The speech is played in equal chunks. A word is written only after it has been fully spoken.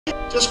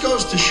Just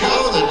goes to show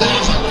that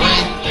there's a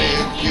great,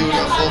 big,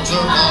 beautiful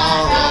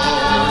tomorrow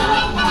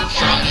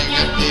shining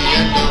at the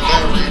end of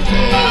every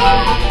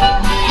day.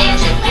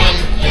 There's a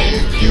great,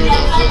 big,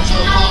 beautiful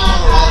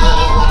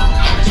tomorrow,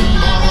 and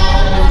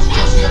tomorrow's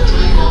just a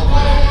dream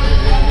away.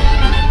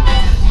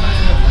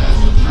 Man has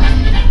a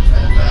dream,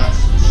 and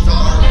that's the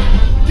start.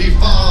 He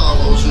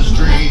follows his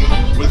dream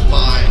with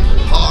my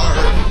heart,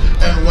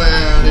 and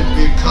when it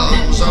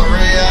becomes a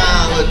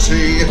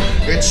reality,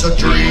 it's a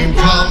dream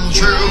come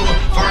true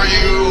for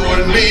you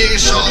and me.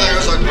 So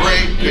there's a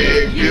great,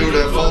 big,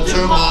 beautiful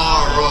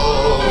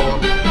tomorrow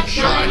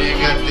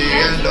shining at the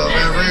end of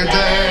every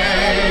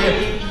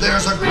day.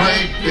 There's a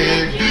great,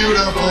 big,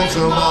 beautiful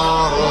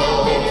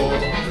tomorrow,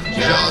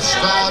 just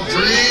a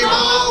dream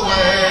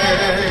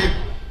away.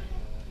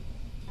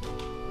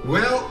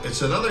 Well,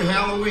 it's another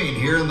Halloween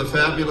here in the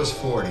fabulous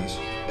 40s.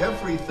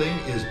 Everything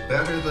is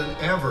better than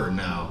ever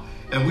now,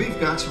 and we've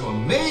got some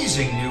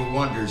amazing new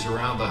wonders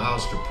around the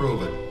house to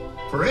prove it.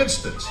 For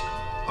instance,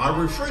 our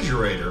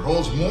refrigerator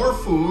holds more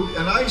food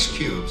and ice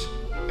cubes,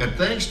 and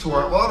thanks to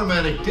our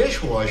automatic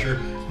dishwasher,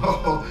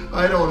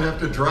 I don't have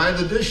to dry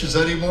the dishes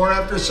anymore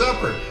after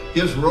supper.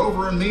 Gives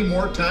Rover and me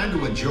more time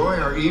to enjoy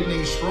our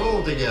evening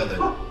stroll together.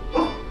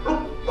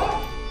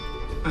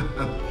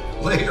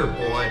 Later,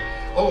 boy.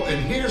 Oh,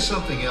 and here's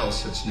something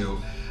else that's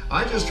new.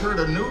 I just heard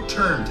a new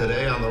term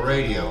today on the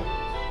radio.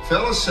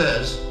 Fella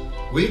says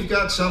we've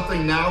got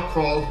something now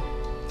called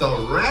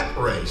the rat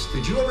race.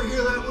 Did you ever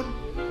hear that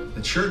one?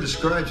 It sure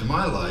describes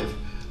my life.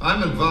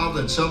 I'm involved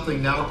in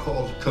something now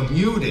called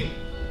commuting.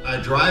 I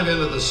drive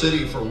into the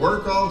city for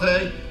work all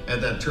day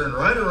and then turn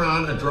right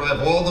around and drive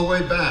all the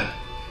way back.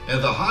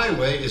 And the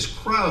highway is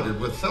crowded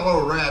with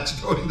fellow rats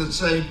doing the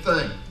same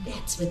thing.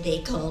 That's what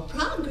they call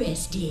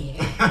progress, dear.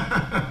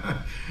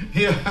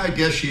 Yeah, I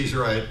guess she's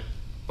right.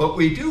 But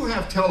we do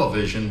have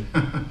television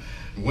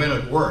when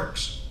it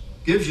works.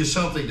 Gives you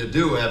something to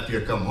do after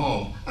you come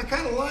home. I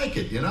kind of like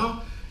it, you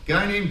know?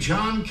 Guy named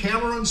John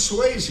Cameron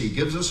Swayze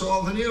gives us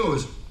all the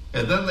news.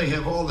 And then they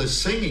have all this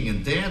singing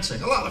and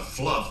dancing. A lot of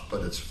fluff,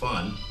 but it's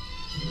fun.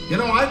 You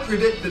know, I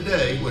predict the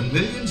day when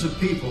millions of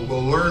people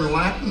will learn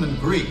Latin and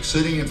Greek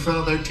sitting in front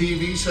of their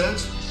TV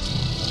sets.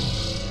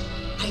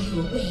 Are you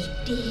awake,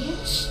 dear?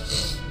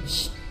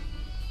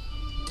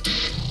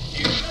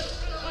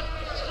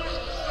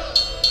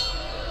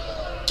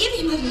 Give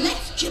him a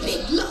left, you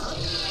big lug.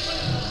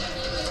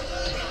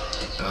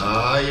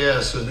 Ah,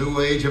 yes, a new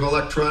age of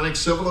electronic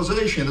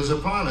civilization is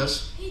upon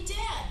us. Hey,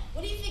 Dad,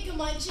 what do you think of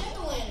my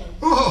jack-o'-lantern?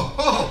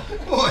 Oh,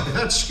 boy,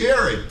 that's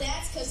scary.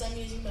 That's because I'm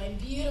using my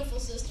beautiful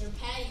sister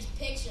Patty's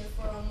picture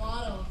for a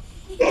model.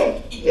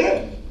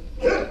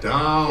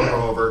 Down,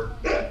 Rover.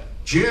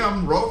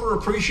 Jim, Rover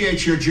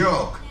appreciates your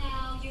joke.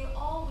 Now, you're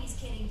always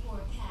kidding poor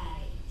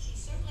Patty. She's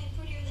certainly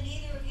prettier than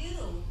either of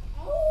you.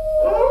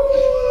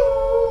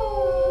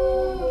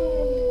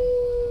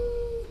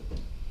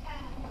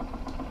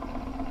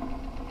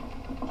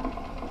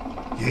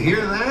 You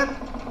hear that?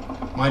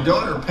 My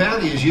daughter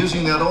Patty is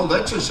using that old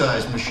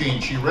exercise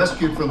machine she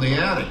rescued from the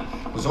attic.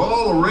 It was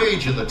all the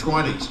rage in the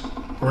 20s.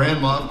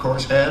 Grandma, of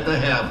course, had to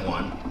have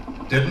one.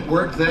 Didn't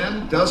work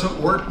then, doesn't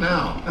work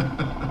now.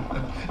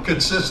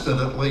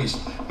 Consistent, at least.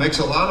 Makes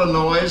a lot of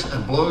noise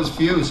and blows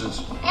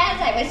fuses. As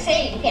I was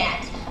saying,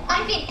 Pat,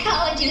 I think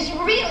college is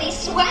really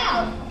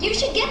swell. You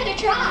should give it a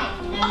try.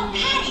 Oh,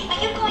 Patty, are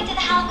you going to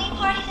the Halloween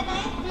party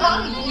tonight?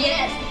 Oh,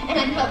 yes, and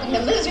I'm hoping to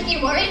lose a few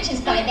more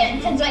inches by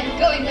then since I'm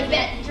going with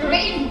that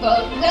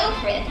dreamboat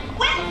Wilfred.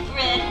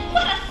 Wilfred?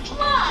 What a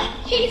slug!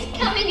 He's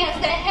coming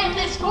as the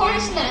headless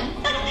horseman.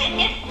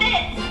 It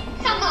fits.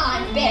 Come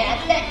on,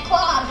 Beth, that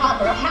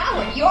clodhopper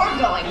Howard you're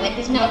going with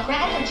is no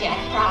Crackerjack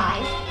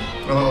prize.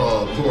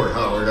 Oh, poor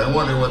Howard. I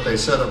wonder what they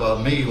said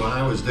about me when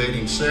I was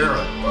dating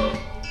Sarah.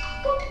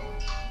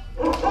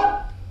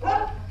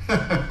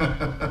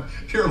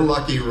 You're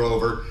lucky,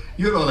 Rover.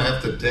 You don't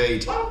have to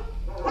date.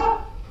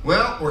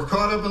 Well, we're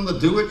caught up in the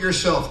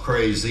do-it-yourself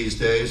craze these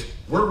days.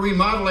 We're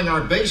remodeling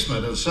our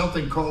basement of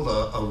something called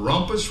a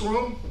rumpus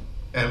room,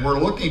 and we're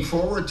looking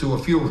forward to a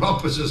few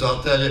rumpuses,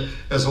 I'll tell you,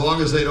 as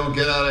long as they don't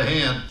get out of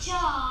hand.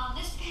 John,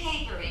 this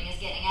papering is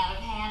getting out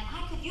of hand.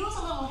 I could use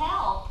a little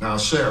help. Now,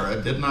 Sarah,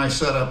 didn't I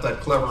set up that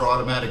clever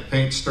automatic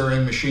paint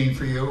stirring machine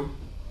for you?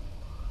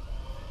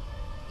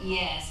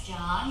 Yes,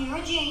 John, you're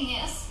a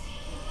genius.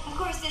 Of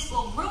course, this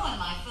will ruin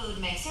my food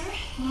mixer.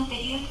 Not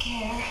that you'd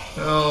care.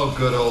 Oh,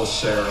 good old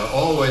Sarah.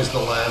 Always the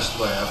last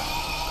laugh.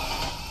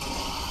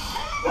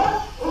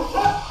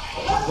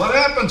 What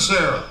happened,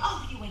 Sarah?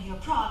 Oh, you and your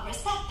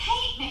progress. That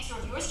paint mixer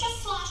of yours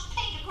just sloshed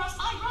paint across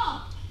my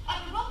room.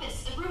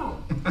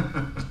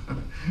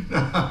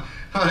 Now,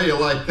 how do you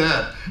like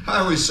that? I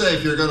always say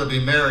if you're going to be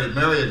married,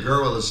 marry a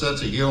girl with a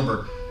sense of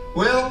humor.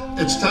 Well,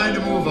 it's time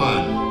to move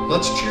on.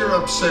 Let's cheer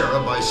up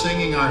Sarah by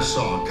singing our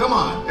song. Come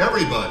on,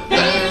 everybody.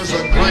 There's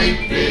a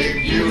great,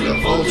 big,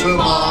 beautiful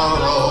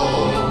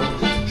tomorrow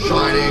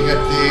shining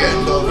at the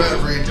end of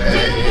every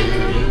day.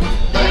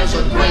 There's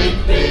a great,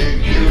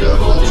 big,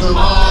 beautiful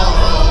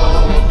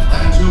tomorrow,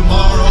 and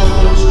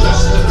tomorrow's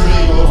just a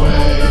dream away.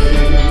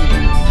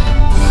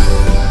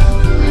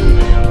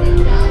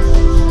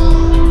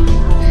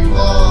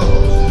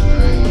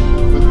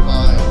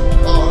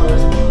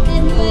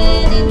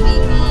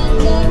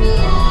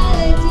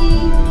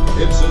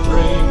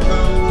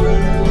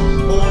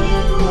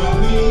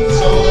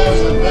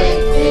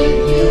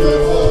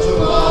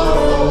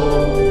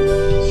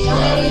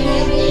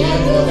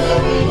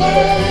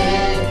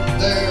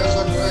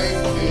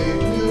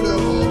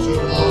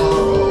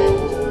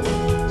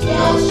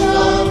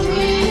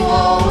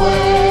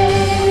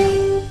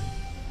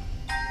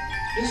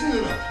 Isn't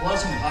it a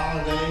pleasant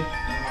holiday?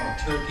 Now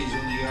turkey's in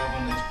the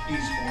oven, it's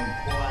peaceful and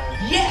quiet.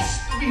 Yes!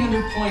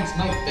 300 points,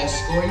 my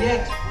best score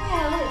yet.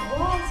 Well, it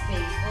was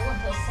peaceful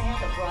until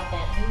Santa brought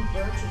that new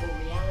virtual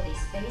reality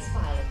space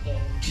pilot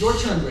game. Your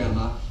turn,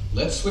 Grandma.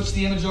 Let's switch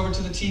the image over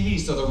to the TV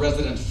so the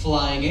resident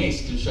flying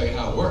ace can show you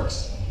how it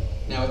works.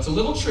 Now, it's a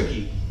little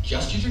tricky.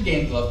 Just use your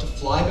game glove to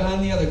fly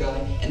behind the other guy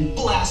and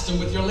blast him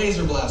with your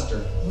laser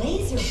blaster.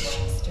 Laser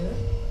blaster?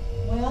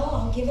 Well,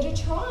 I'll give it a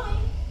try.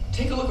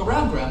 Take a look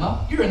around,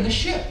 Grandma. You're in the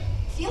ship.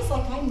 Feels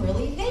like I'm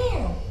really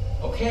there.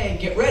 Okay,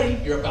 get ready.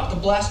 You're about to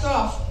blast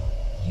off.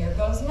 Here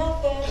goes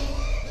nothing.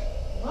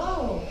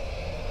 Whoa.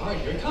 All right,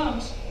 here it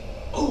comes.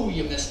 Oh,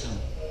 you missed him.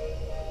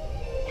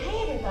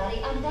 Hey,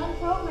 everybody, I'm done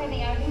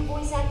programming our new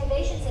voice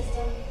activation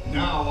system.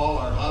 Now all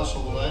our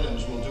household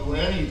items will do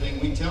anything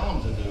we tell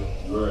them to do.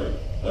 Great.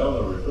 Tell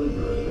the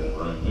refrigerator to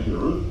bring me a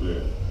root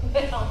beer.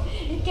 Well,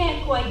 it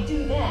can't quite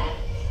do that.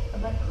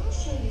 But I'll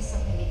show you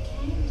something it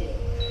can do.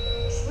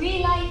 Tree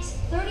lights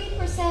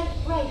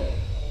 30% brighter.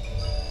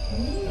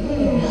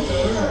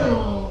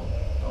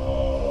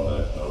 Oh,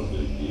 that's no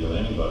big deal.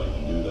 Anybody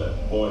can do that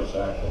voice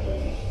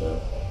activated stuff.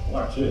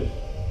 Watch this.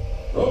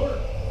 Rover,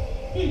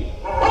 beep.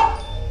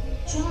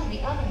 John, the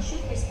oven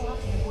should respond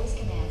to your voice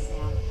commands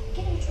now.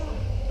 Give it a try.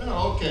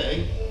 Oh,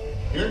 okay,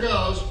 here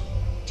goes.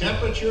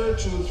 Temperature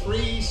to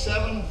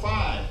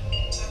 375.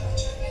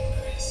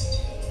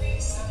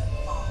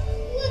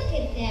 Look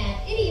at that.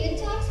 It even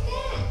talks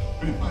back.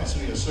 Reminds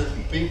me of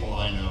certain people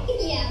I know.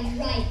 Yeah,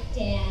 right,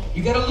 Dad.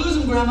 You gotta lose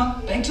him, Grandma.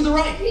 Bank to the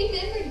right.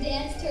 Remember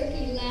Dad's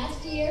turkey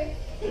last year?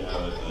 Yeah,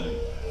 that thing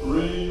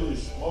really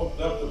smoked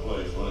up the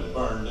place when it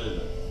burned, didn't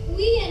it?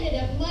 We ended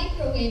up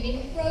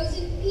microwaving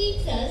frozen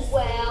pizzas.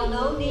 Well,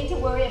 no need to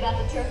worry about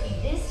the turkey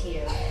this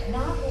year.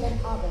 Not with an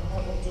oven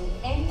that will do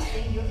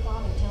anything your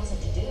father tells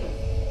it to do.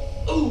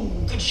 Ooh,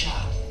 good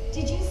shot.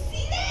 Did you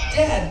see that?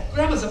 Dad,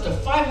 Grandma's up to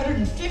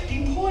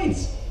 550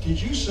 points.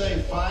 Did you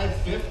say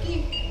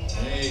 550?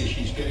 Hey,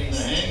 she's getting the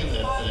hang of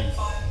that thing.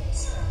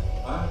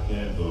 I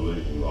can't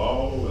believe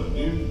all the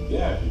new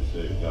gadgets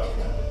they've got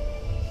now.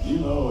 You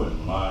know,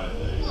 in my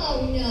day.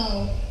 Oh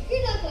no,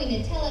 you're not going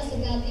to tell us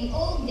about the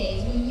old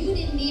days when you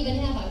didn't even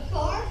have a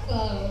car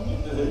phone.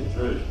 Hey,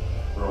 Trish,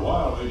 for a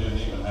while we didn't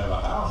even have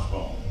a house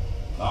phone.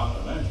 Not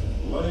to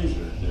mention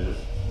laser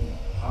discs,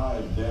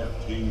 high-def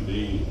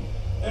TV.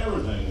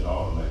 Everything is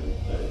automated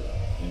today,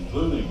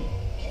 including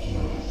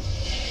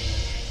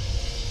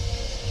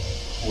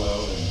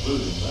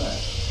that.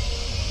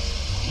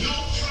 No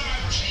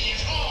privacy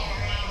at all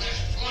around this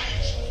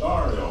place.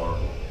 Sorry,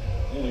 Oracle.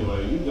 Anyway,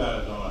 you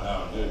guys don't know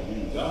how good you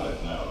got it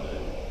nowadays.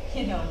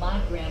 You know,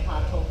 my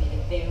grandpa told me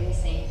the very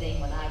same thing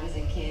when I was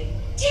a kid.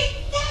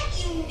 Take that,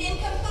 you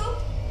nincompoop!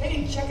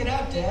 Hey, check it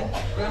out, Dad.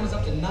 Grandma's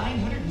up to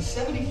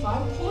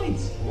 975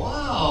 points.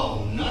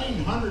 Wow,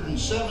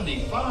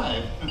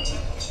 975.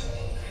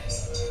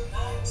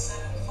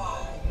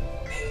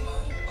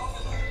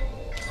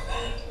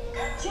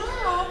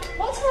 John,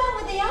 what's wrong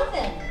with the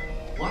oven?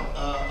 What?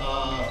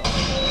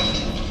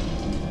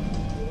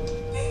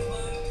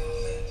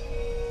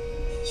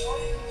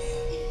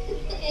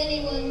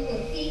 Anyone for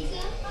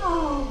pizza?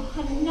 Oh,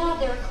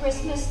 another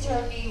Christmas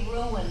turkey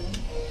ruined.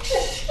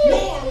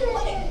 Man,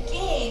 what a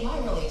game. I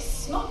really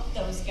smoked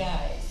those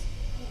guys.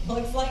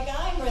 Looks like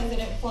I'm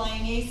resident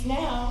flying ace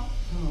now.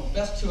 Oh,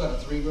 best 2 out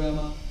of 3,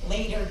 Grandma.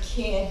 Later,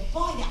 kid.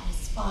 Boy, that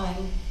was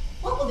fun.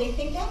 What will they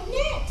think of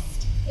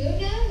next? Who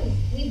knows?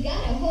 We've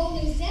got a whole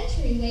new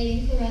century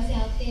waiting for us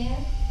out there.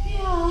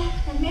 Yeah,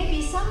 and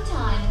maybe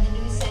sometime in the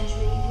new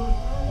century, your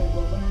father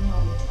will learn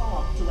how to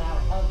talk to our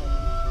oven.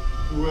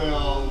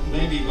 Well,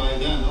 maybe by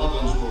then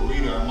ovens will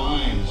read our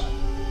minds.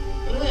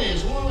 But hey,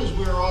 as long as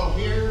we're all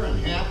here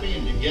and happy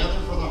and together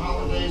for the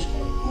holidays,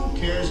 who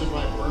cares if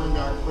I burned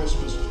our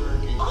Christmas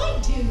turkey? I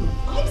do.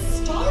 I'm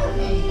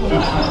starving.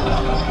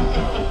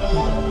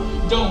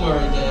 Don't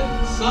worry,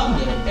 Dad.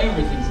 Someday,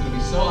 everything's gonna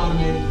be so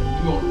automated,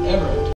 you won't ever have to